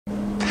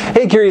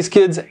Hey curious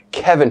kids,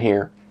 Kevin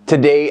here.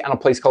 Today on A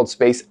Place Called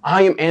Space,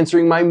 I am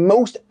answering my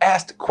most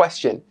asked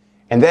question,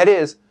 and that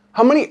is,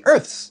 how many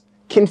Earths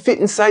can fit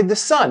inside the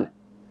sun?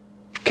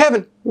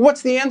 Kevin,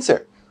 what's the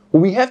answer?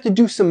 Well, we have to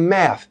do some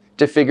math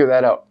to figure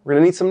that out. We're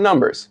gonna need some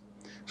numbers.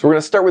 So we're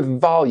gonna start with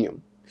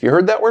volume. If you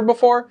heard that word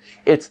before,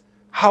 it's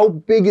how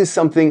big is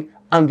something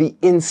on the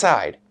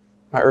inside?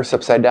 My Earth's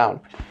upside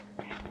down.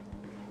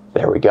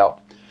 There we go.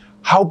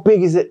 How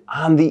big is it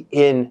on the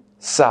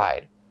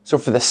inside? So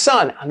for the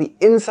sun, on the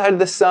inside of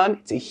the sun,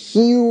 it's a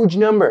huge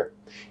number.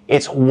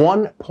 It's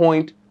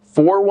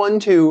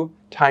 1.412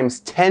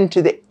 times 10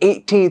 to the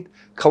 18th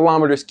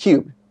kilometers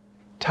cubed.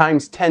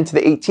 Times 10 to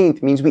the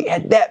 18th means we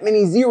add that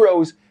many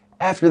zeros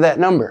after that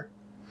number.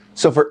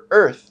 So for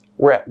Earth,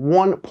 we're at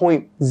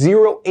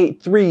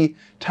 1.083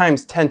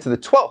 times 10 to the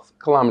 12th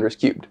kilometers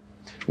cubed.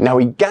 Now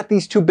we got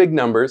these two big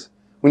numbers.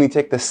 We need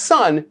to take the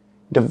sun,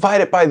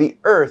 divide it by the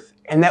Earth,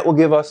 and that will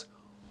give us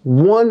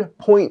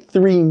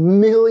 1.3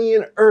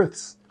 million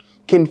Earths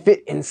can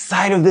fit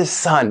inside of this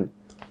sun.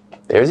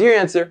 There's your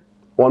answer,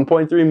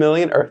 1.3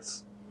 million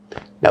Earths.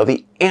 Now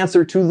the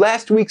answer to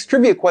last week's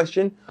trivia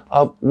question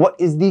of what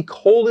is the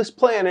coldest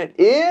planet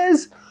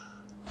is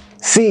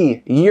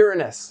C,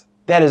 Uranus.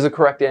 That is the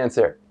correct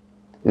answer.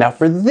 Now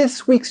for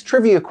this week's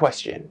trivia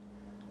question,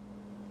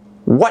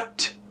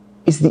 what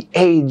is the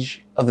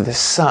age of the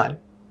sun?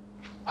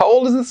 How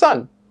old is the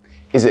sun?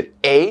 Is it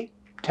A,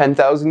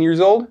 10,000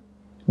 years old?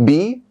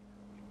 B,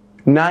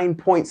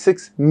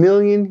 9.6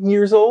 million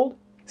years old?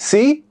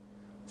 C,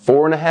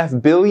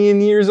 4.5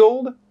 billion years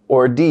old?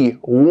 Or D,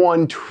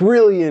 1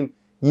 trillion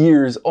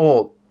years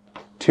old?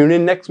 Tune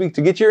in next week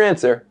to get your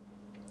answer.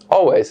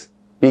 Always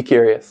be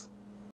curious.